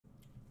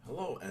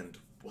Hello and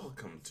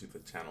welcome to the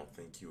channel.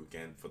 Thank you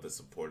again for the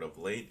support of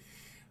late.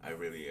 I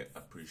really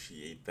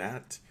appreciate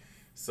that.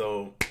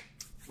 So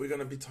we're going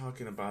to be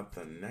talking about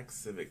the next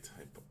Civic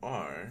Type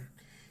R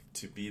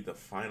to be the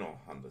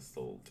final Honda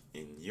sold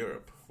in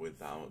Europe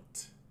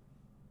without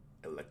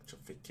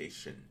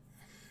electrification.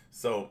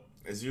 So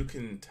as you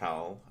can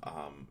tell,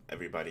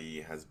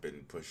 everybody has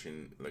been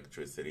pushing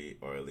electricity,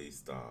 or at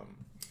least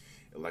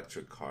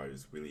electric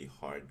cars really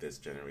hard this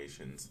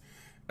generations,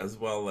 as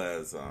well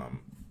as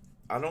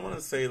I don't want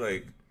to say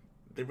like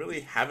they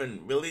really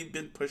haven't really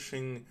been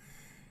pushing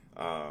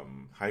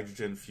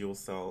hydrogen fuel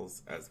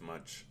cells as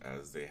much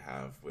as they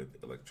have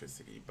with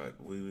electricity, but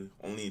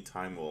only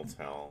time will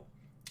tell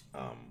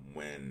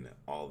when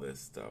all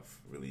this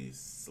stuff really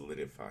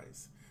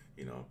solidifies,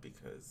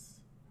 because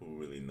who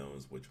really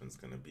knows which one's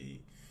going to be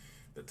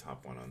the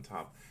top one on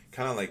top.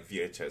 Kind of like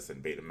VHS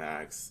and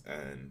Betamax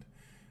and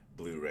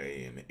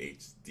Blu-ray and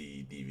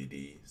HD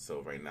DVD.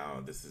 So right now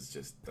this is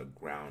just the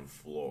ground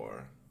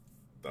floor,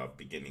 the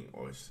beginning,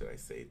 or should I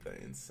say the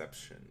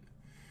inception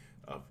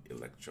of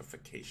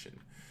electrification.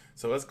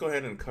 So let's go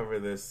ahead and cover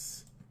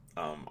this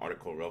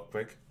article real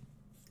quick.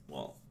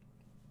 Well,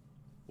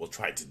 we'll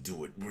try to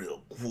do it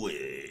real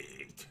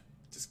quick.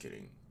 Just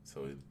kidding.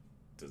 So it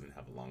doesn't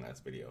have a long ass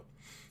video.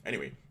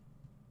 Anyway,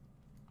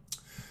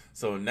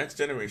 so next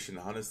generation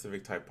Honda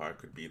Civic Type R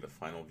could be the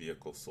final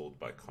vehicle sold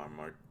by car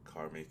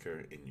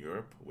maker in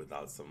Europe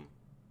without some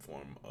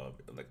form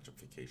of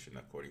electrification,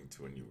 according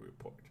to a new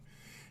report.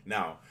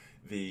 Now,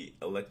 the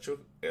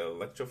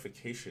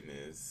electrification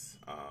is,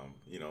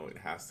 it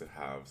has to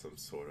have some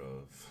sort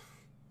of,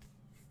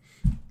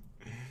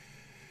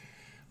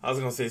 I was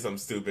going to say something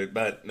stupid,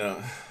 but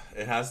no,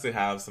 it has to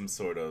have some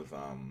sort of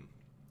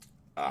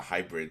a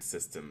hybrid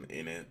system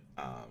in it.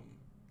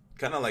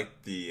 Kind of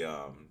like the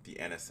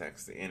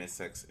NSX. The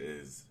NSX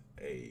is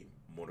a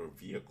motor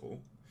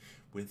vehicle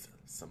with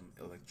some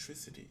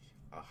electricity,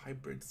 a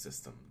hybrid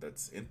system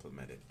that's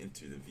implemented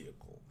into the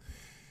vehicle.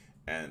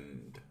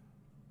 And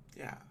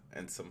yeah,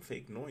 and some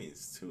fake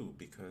noise too,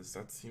 because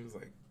that seems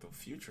like the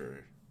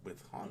future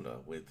with Honda,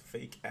 with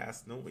fake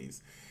ass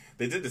noise.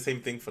 They did the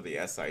same thing for the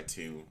SI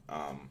too.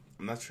 I'm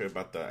not sure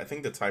about I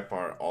think the Type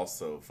R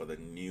also for the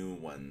new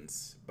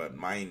ones, but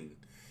mine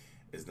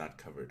is not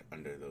covered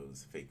under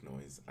those fake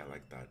noise. I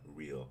like that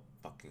real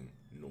fucking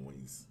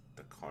noise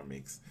the car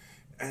makes.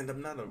 And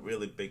I'm not a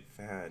really big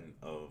fan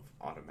of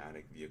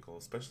automatic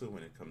vehicles, especially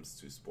when it comes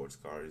to sports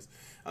cars,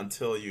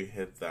 until you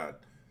hit that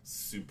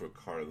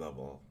supercar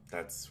level.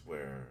 That's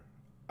where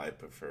I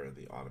prefer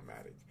the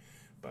automatic.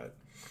 But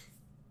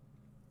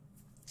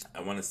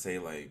I want to say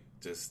like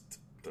just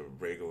the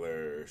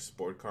regular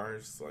sport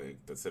cars,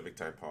 like the Civic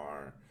Type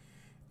R,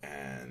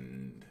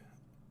 and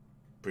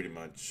pretty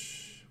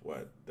much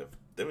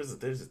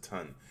there's a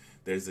ton.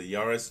 There's a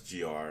Yaris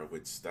GR,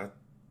 which that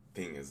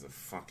thing is a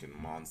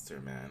fucking monster,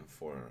 man,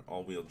 for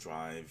all-wheel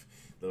drive,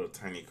 little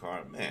tiny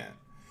car, man.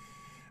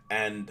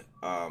 And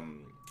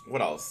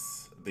what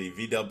else? The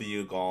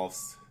VW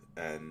Golfs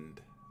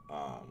and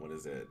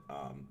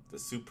the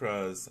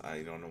Supras.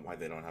 I don't know why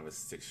they don't have a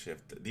stick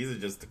shift. These are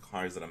just the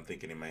cars that I'm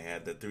thinking in my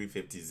head. The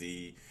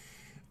 350Z,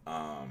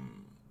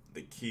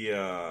 the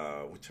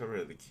Kia,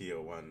 whichever the Kia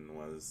one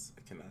was,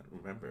 I cannot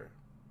remember.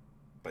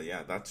 But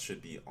yeah, that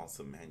should be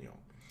also manual.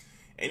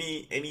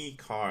 Any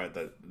car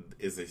that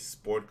is a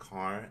sport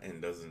car and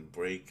doesn't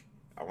break,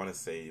 I want to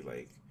say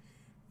like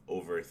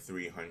over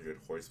 300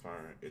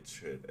 horsepower, it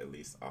should at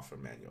least offer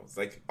manuals.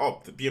 Like,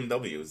 the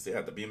BMWs,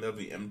 yeah, the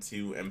BMW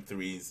M2,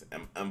 M3s,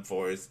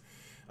 M4s.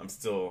 I'm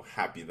still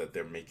happy that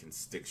they're making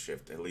stick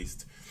shift. At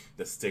least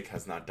the stick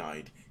has not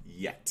died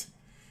yet.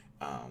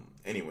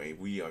 Anyway,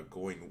 we are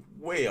going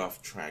way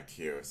off track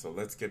here, so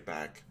let's get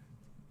back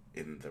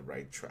in the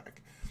right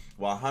track.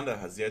 While Honda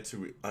has yet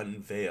to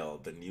unveil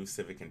the new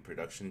Civic in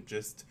production,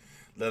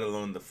 let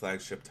alone the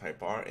flagship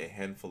Type R, a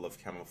handful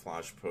of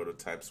camouflage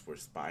prototypes were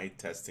spied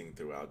testing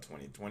throughout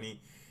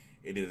 2020.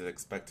 It is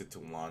expected to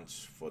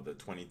launch for the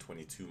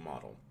 2022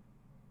 model.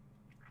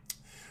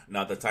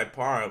 Now, the Type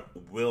R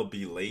will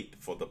be late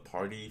for the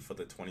party for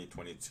the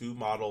 2022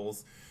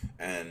 models,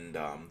 and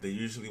they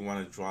usually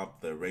want to drop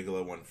the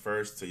regular one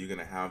first, so you're going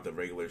to have the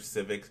regular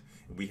Civic.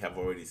 We have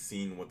already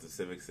seen what the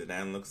Civic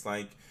sedan looks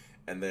like.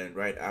 And then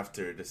right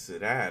after the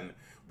sedan,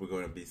 we're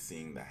going to be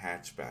seeing the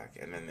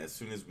hatchback. And then as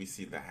soon as we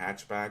see the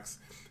hatchbacks,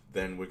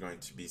 then we're going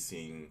to be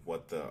seeing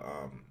what the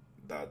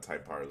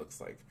Type R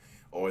looks like.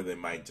 Or they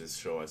might just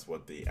show us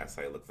what the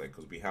SI looks like,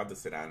 because we have the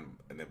sedan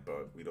in it,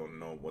 but we don't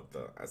know what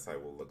the SI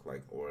will look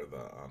like, or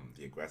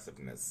the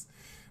aggressiveness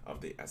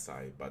of the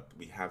SI. But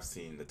we have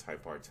seen the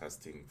Type R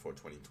testing for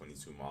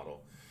 2022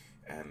 model,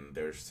 and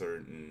there's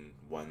certain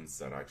ones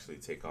that actually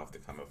take off the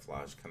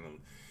camouflage,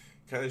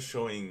 kind of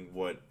showing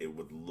what it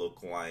would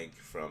look like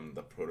from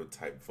the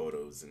prototype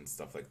photos and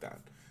stuff like that.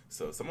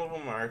 So some of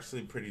them are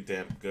actually pretty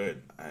damn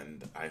good,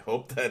 and I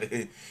hope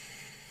that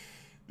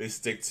they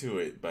stick to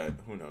it, but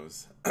who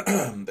knows?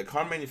 The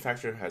car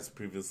manufacturer has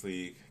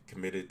previously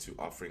committed to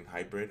offering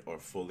hybrid or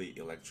fully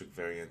electric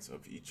variants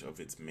of each of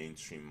its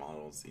mainstream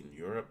models in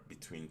Europe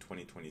between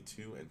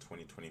 2022 and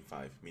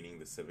 2025, meaning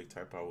the Civic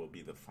Type R will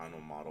be the final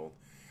model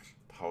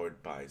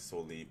powered by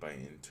solely by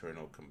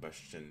internal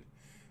combustion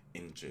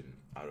engine,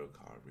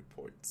 Autocar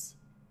reports.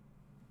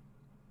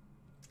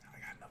 I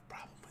got no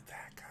problem with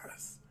that,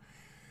 guys.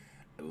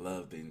 I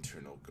love the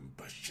internal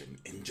combustion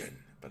engine,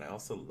 but I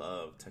also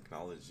love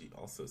technology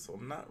also. So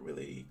I'm not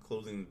really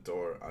closing the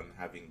door on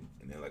having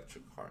an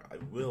electric car. I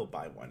will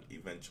buy one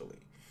eventually.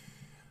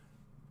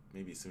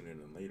 Maybe sooner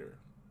than later.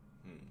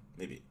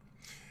 Maybe.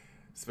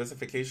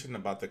 Specification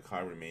about the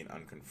car remain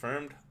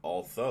unconfirmed,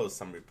 although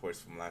some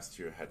reports from last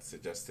year had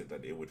suggested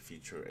that it would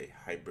feature a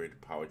hybrid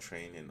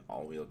powertrain and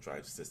all-wheel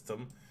drive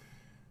system.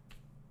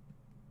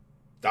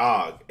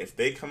 Dog, if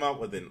they come out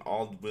with an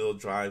all-wheel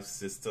drive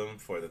system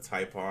for the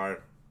Type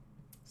R,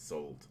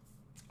 sold.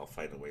 I'll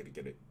find a way to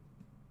get it.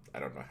 I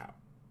don't know how.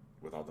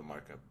 With all the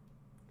markup.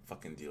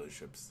 Fucking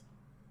dealerships.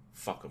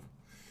 Fuck them.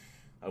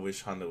 I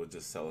wish Honda would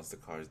just sell us the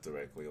cars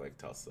directly like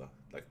Tesla.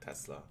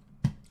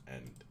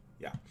 And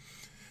yeah.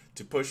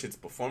 To push its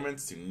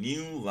performance to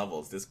new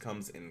levels. This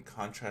comes in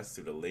contrast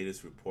to the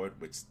latest report,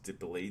 which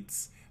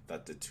stipulates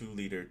that the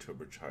 2-liter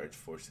turbocharged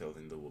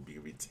 4-cylinder will be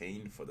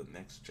retained for the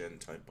next-gen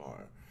Type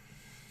R.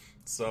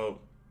 So,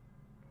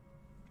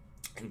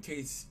 in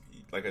case,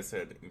 like I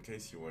said, in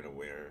case you weren't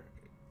aware,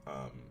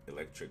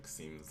 electric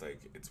seems like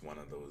it's one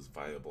of those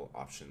viable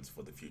options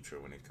for the future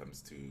when it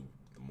comes to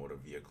the motor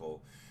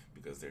vehicle,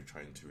 because they're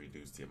trying to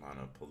reduce the amount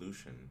of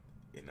pollution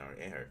in our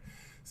air,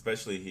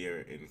 especially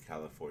here in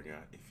California.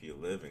 If you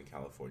live in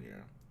California,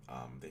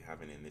 they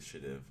have an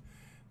initiative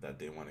that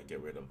they want to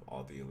get rid of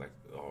all the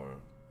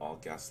all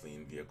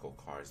gasoline vehicle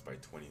cars by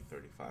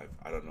 2035.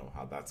 I don't know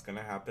how that's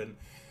gonna happen,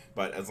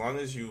 but as long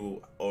as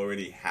you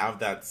already have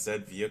that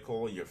said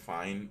vehicle, you're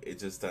fine.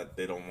 It's just that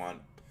they don't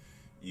want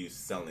you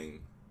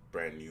selling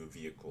brand new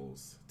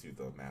vehicles to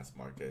the mass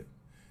market.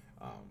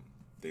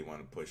 They want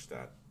to push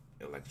that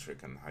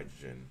electric and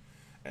hydrogen,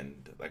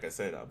 and like I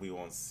said, we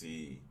won't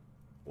see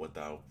what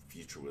that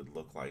future would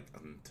look like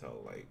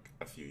until like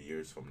a few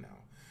years from now.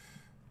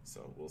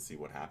 So we'll see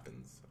what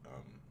happens.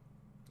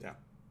 Yeah.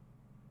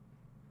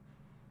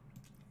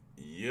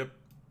 Yep.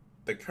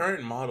 The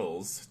current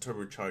model's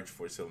turbocharged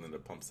 4-cylinder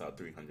pumps out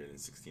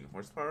 316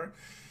 horsepower.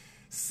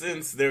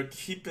 Since they're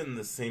keeping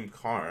the same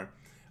car,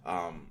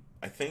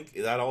 I think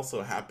that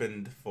also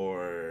happened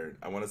for,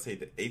 I want to say,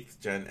 the 8th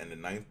gen and the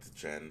 9th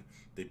gen.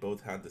 They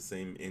both had the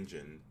same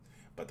engine,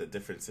 but the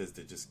difference is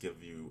they just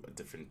give you a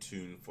different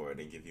tune for it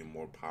and give you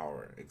more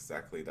power.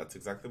 Exactly. That's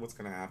exactly what's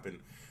going to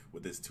happen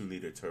with this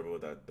 2-liter turbo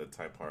that the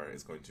Type R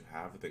is going to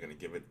have. They're going to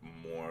give it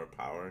more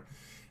power.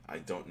 I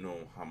don't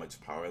know how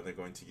much power they're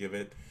going to give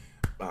it.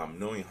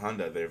 Knowing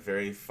Honda, they're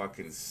very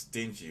fucking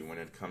stingy when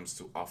it comes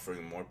to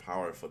offering more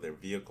power for their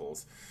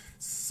vehicles.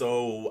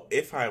 So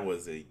if I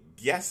was a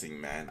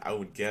guessing man, I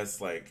would guess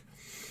like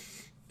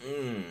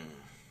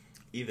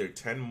either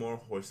 10 more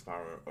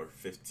horsepower or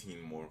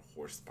 15 more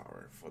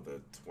horsepower for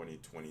the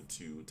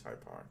 2022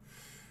 Type R.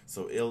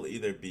 So it'll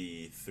either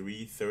be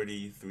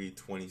 330,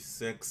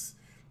 326,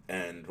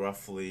 and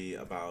roughly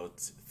about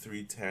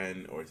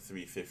 310 or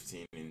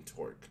 315 in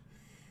torque.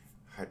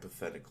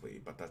 Hypothetically,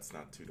 but that's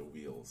not to the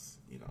wheels,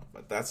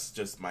 but that's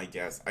just my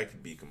guess. I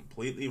could be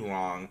completely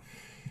wrong.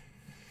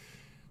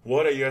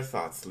 What are your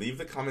thoughts? Leave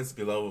the comments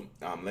below,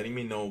 letting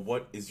me know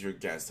what is your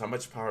guess. How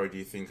much power do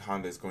you think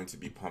Honda is going to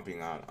be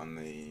pumping out on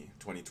the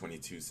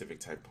 2022 Civic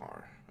Type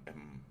R?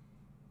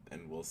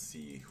 And we'll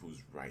see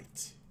who's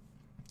right.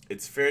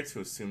 It's fair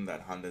to assume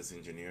that Honda's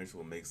engineers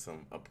will make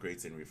some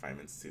upgrades and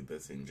refinements to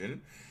this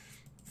engine.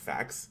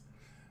 Facts.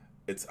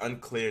 It's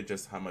unclear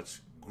just how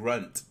much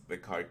grunt the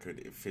car could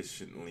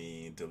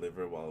efficiently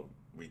deliver while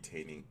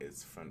retaining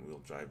its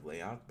front-wheel drive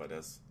layout, but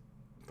as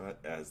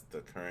the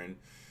current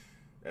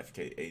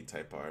FK8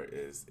 Type R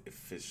is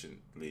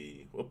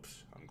efficiently,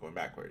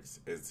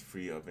 is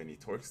free of any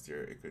torque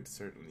steer, it could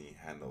certainly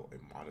handle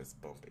a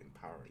modest bump in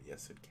power.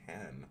 Yes, it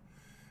can.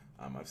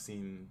 I've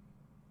seen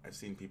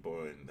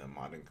people in the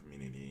modern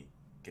community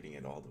getting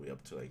it all the way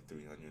up to like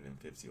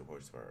 350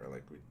 horsepower,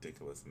 like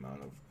ridiculous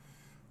amount of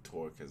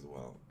torque as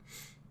well.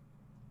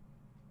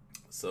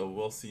 So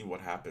we'll see what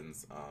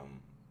happens.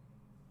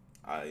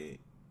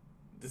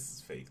 This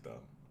is fake though.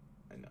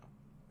 I know.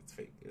 It's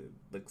fake. It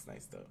looks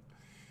nice though.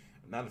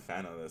 I'm not a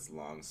fan of this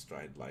long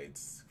stride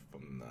lights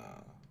from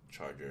the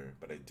Charger,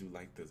 but I do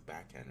like this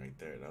back end right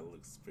there. That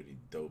looks pretty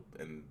dope.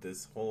 And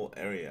this whole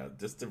area,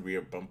 just the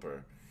rear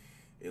bumper,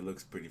 it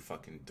looks pretty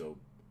fucking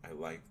dope. I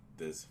like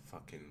this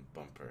fucking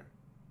bumper.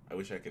 I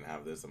wish I could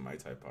have this on my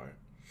Type R.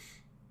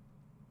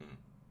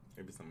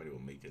 Maybe somebody will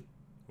make it.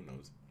 Who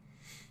knows?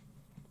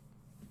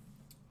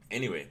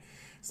 Anyway,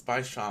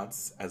 spy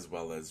shots as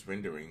well as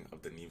rendering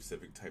of the new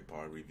Civic Type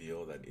R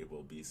reveal that it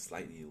will be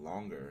slightly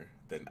longer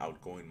than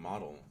outgoing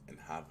model and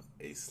have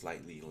a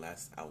slightly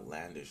less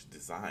outlandish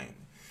design.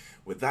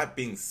 With that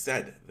being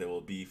said, there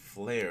will be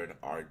flared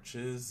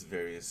arches,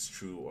 various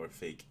true or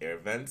fake air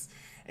vents,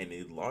 and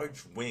a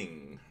large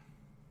wing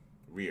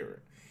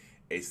rear.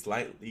 A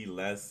slightly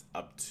less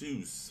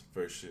obtuse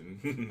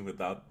version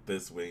without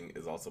this wing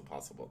is also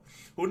possible.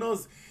 Who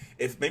knows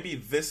if maybe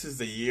this is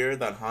the year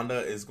that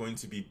Honda is going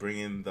to be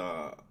bringing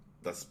the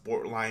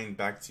sport line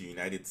back to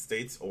United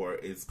States, or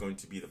it's going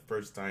to be the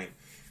first time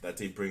that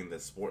they bring the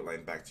sport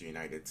line back to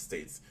United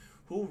States.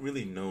 Who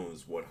really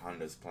knows what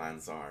Honda's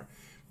plans are?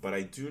 But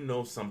I do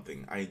know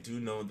something. I do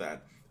know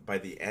that by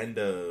the end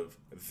of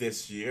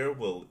this year,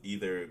 we'll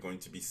either going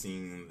to be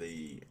seeing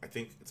I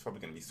think it's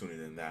probably going to be sooner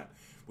than that,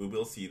 we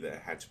will see the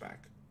hatchback.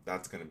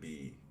 That's going to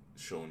be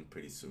shown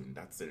pretty soon.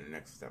 That's the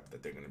next step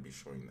that they're going to be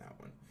showing that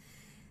one.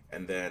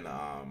 And then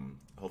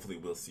hopefully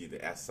we'll see the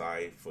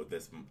SI for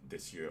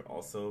this year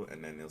also,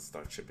 and then it'll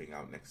start shipping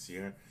out next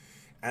year.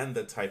 And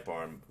the Type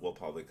R will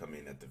probably come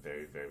in at the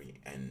very, very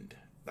end.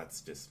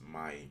 That's just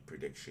my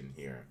prediction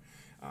here.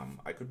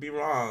 I could be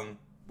wrong.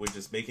 We're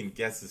just making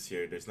guesses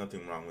here. There's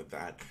nothing wrong with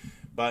that.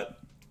 But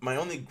my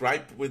only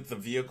gripe with the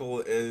vehicle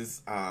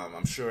is,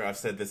 I'm sure I've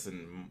said this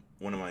in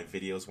one of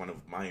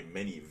my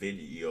many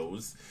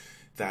videos,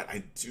 that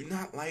I do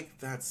not like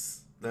that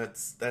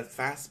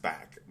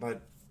fastback.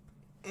 But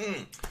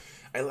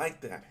I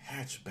like that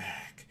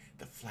hatchback,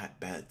 the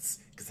flat beds,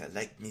 because I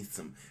like me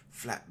some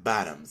flat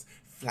bottoms,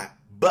 flat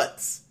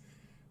butts.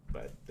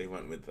 But they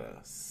went with a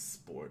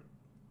sport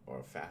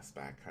or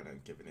fastback, kind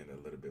of giving it a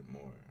little bit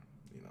more,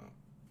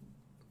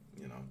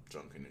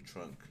 junk in the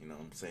trunk, you know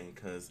what I'm saying?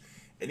 Because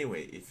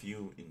anyway, if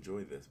you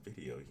enjoy this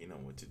video, you know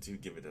what to do.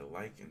 Give it a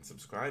like and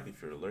subscribe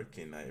if you're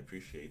lurking. I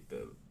appreciate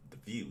the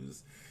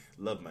views.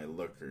 Love my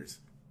lurkers.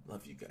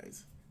 Love you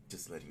guys.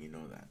 Just letting you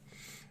know that.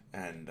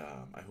 And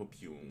I hope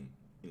you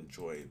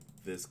enjoy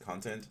this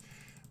content.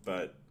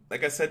 But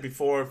like I said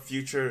before,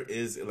 future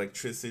is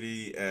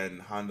electricity,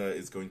 and Honda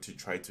is going to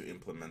try to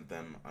implement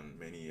them on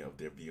many of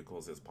their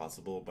vehicles as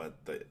possible.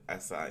 But the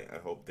SI, I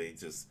hope they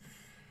just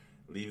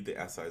leave the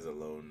SIs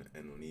alone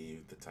and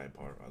leave the Type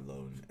R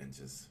alone and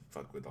just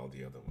fuck with all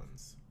the other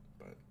ones.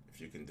 But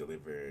if you can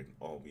deliver an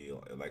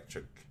all-wheel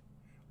electric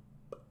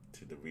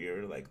to the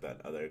rear like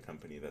that other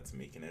company that's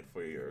making it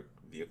for your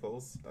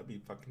vehicles, that'd be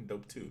fucking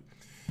dope too.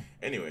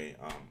 Anyway,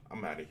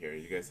 I'm out of here.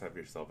 You guys have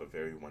yourself a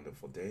very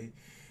wonderful day.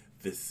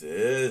 This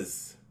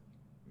is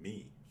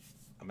me.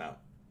 I'm out.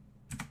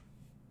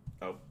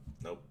 Oh,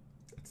 nope.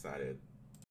 That's not it.